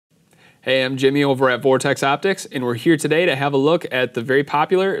Hey, I'm Jimmy over at Vortex Optics, and we're here today to have a look at the very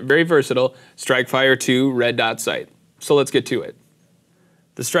popular, very versatile Strikefire II Red Dot sight. So let's get to it.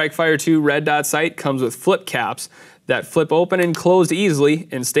 The Strikefire II Red Dot sight comes with flip caps that flip open and close easily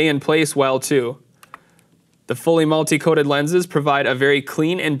and stay in place well too. The fully multi-coated lenses provide a very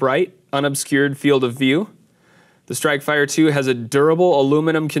clean and bright, unobscured field of view. The Strikefire II has a durable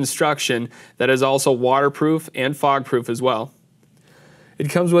aluminum construction that is also waterproof and fog-proof as well. It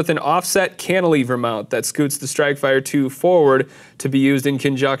comes with an offset cantilever mount that scoots the Strikefire II forward to be used in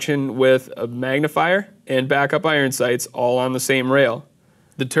conjunction with a magnifier and backup iron sights all on the same rail.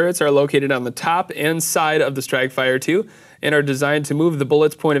 The turrets are located on the top and side of the Strikefire II and are designed to move the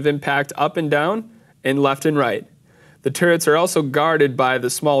bullet's point of impact up and down and left and right. The turrets are also guarded by the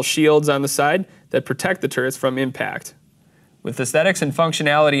small shields on the side that protect the turrets from impact. With aesthetics and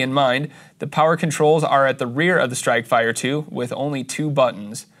functionality in mind, the power controls are at the rear of the Strikefire II with only 2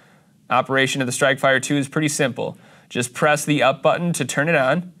 buttons. Operation of the Strikefire II is pretty simple. Just press the up button to turn it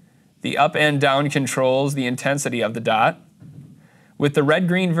on. The up and down controls the intensity of the dot. With the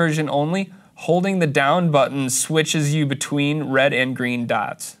red-green version only, holding the down button switches you between red and green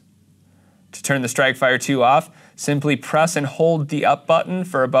dots. To turn the Strikefire II off, simply press and hold the up button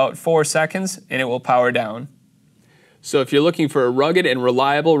for about 4 seconds and it will power down. So if you're looking for a rugged and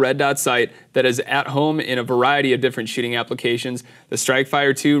reliable red dot sight that is at home in a variety of different shooting applications, the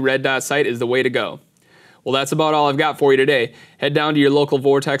Strikefire II Red Dot sight is the way to go. Well, that's about all I've got for you today. Head down to your local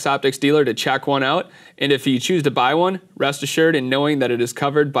Vortex Optics dealer to check one out, and if you choose to buy one, rest assured in knowing that it is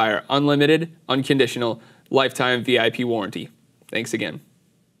covered by our unlimited, unconditional, lifetime VIP warranty. Thanks again.